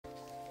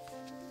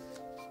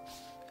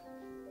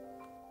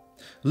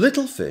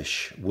Little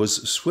Fish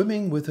was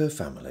swimming with her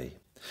family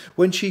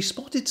when she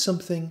spotted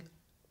something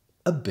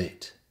a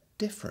bit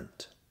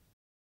different.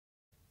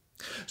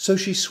 So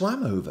she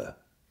swam over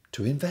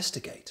to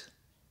investigate.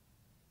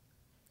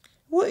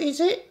 What is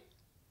it?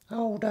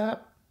 Hold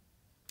up.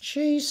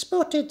 She's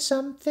spotted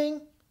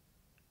something.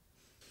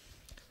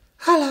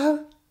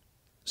 Hello,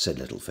 said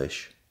Little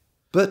Fish.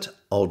 But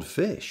Odd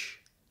Fish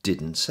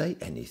didn't say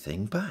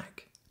anything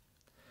back.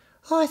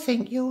 I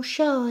think you're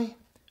shy,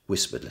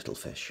 whispered Little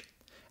Fish.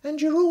 And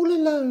you're all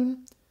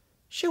alone.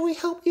 Shall we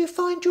help you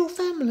find your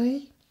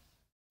family?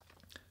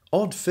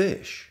 Odd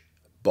Fish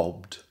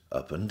bobbed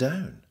up and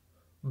down.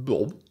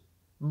 Bob,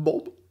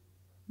 bob,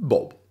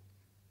 bob.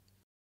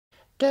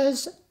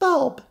 Does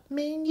Bob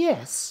mean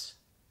yes?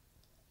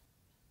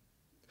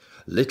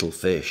 Little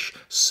Fish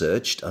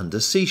searched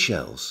under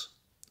seashells,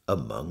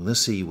 among the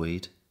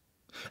seaweed,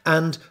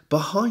 and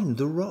behind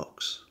the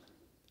rocks.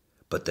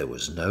 But there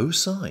was no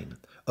sign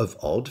of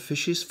Odd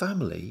Fish's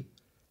family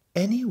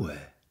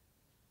anywhere.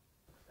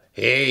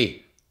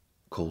 Hey,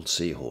 called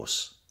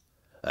Seahorse.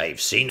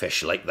 I've seen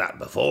fish like that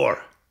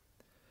before.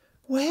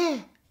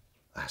 Where?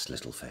 asked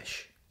Little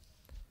Fish.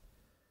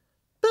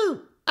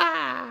 Boo!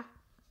 Ah!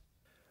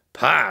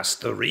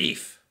 Past the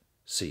reef,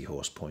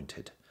 Seahorse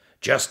pointed.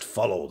 Just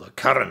follow the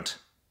current.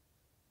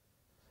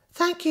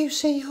 Thank you,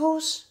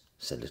 Seahorse,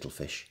 said Little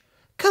Fish.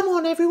 Come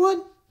on,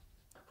 everyone.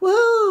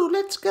 Woo,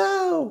 let's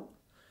go.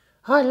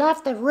 I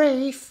love the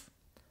reef.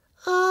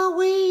 Are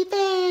we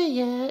there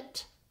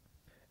yet?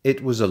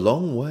 It was a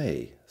long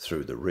way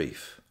through the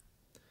reef.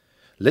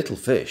 Little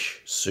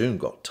Fish soon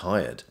got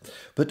tired,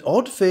 but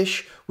Odd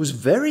Fish was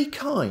very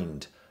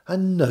kind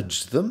and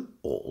nudged them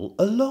all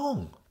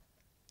along.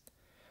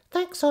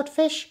 Thanks, Odd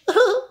Fish.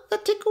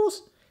 That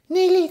tickles.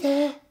 Nearly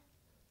there.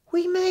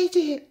 We made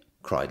it,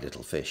 cried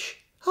Little Fish.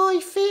 Hi,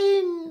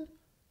 Finn.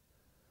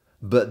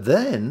 But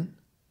then...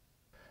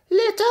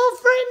 Let our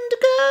friend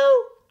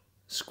go,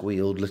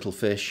 squealed Little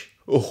Fish.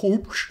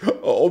 Oh,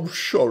 I'm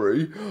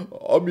sorry.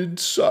 I'm in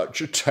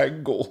such a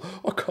tangle.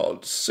 I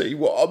can't see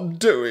what I'm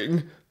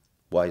doing,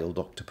 wailed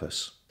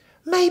Octopus.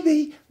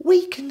 Maybe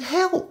we can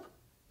help,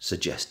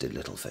 suggested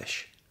Little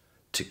Fish.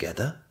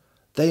 Together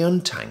they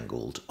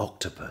untangled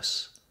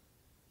Octopus.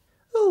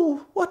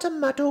 Oh, what a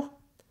muddle.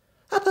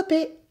 Up a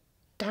bit,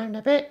 down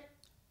a bit.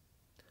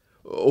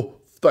 Oh,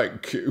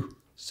 thank you,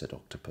 said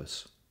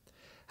Octopus.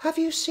 Have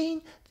you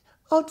seen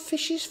Odd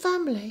Fish's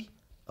family?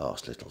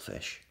 asked Little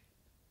Fish.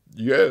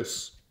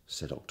 Yes,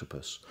 said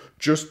Octopus.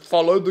 Just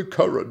follow the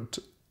current.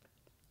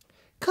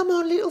 Come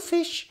on, Little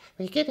Fish.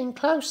 We're getting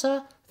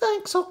closer.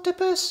 Thanks,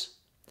 Octopus.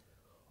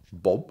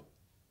 Bob,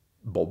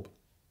 bob,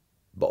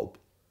 bob,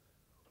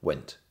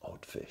 went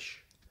Odd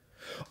Fish.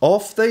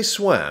 Off they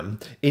swam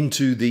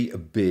into the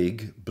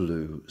big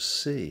blue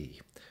sea,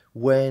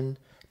 when...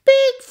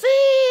 Big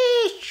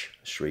fish!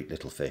 shrieked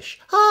Little Fish.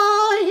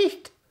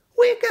 Hide!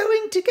 We're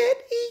going to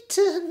get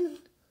eaten.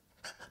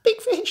 Big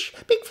fish,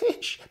 big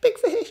fish, big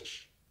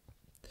fish.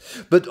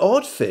 But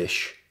Odd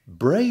Fish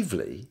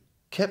bravely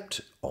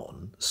kept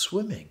on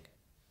swimming.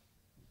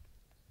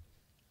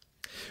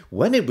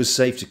 When it was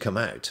safe to come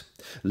out,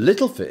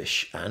 Little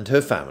Fish and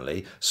her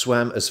family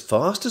swam as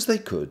fast as they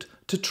could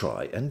to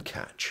try and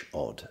catch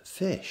Odd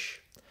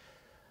Fish.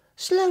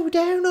 Slow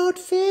down, Odd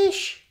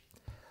Fish.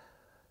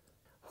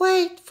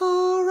 Wait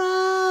for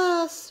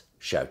us,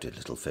 shouted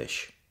Little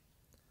Fish.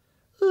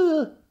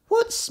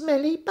 What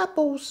smelly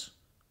bubbles?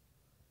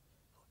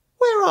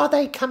 Where are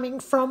they coming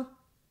from?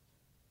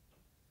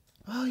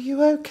 Are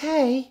you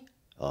okay?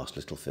 asked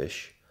Little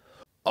Fish.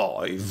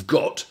 I've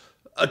got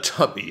a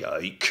tummy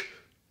ache,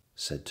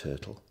 said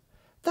Turtle.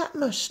 That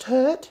must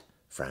hurt,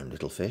 frowned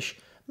Little Fish.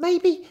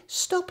 Maybe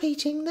stop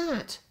eating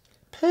that.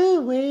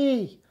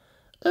 Pooey.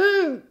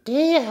 Oh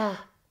dear.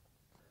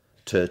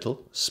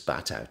 Turtle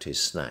spat out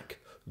his snack.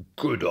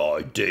 Good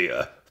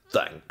idea,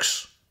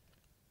 thanks.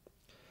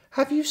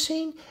 Have you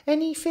seen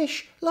any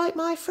fish like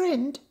my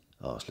friend?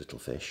 asked Little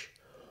Fish.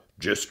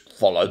 Just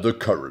follow the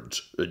current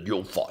and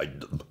you'll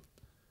find them,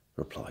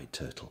 replied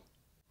Turtle.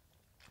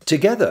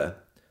 Together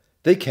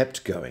they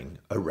kept going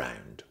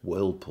around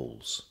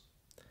whirlpools.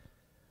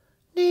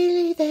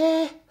 Nearly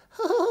there.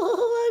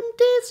 Oh, I'm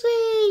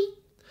dizzy.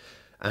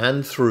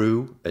 And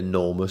through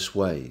enormous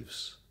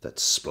waves that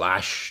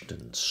splashed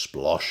and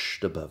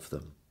sploshed above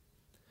them.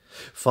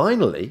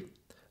 Finally,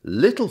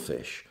 Little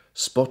Fish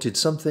spotted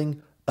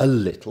something a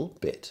little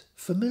bit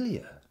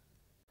familiar.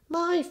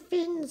 My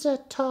fins are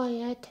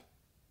tired.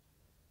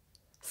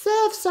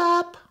 Surf's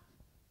up.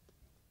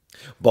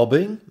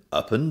 Bobbing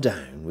up and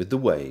down with the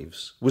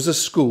waves was a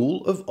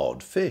school of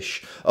odd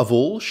fish of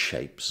all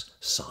shapes,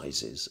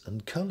 sizes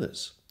and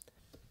colours.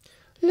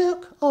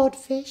 Look, Odd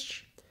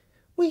Fish,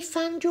 we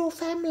found your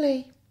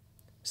family,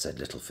 said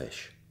Little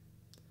Fish.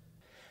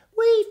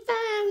 We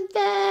found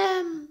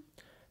them.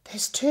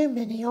 There's too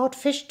many odd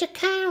fish to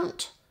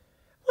count.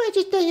 Where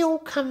did they all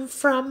come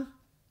from?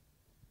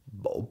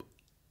 Bob,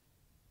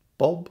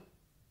 bob,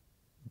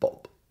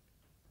 bob.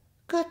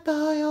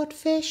 Goodbye, Odd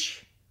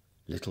Fish,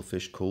 Little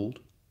Fish called.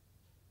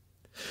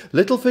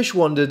 Little Fish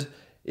wondered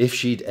if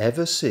she'd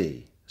ever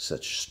see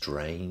such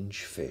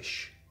strange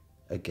fish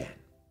again.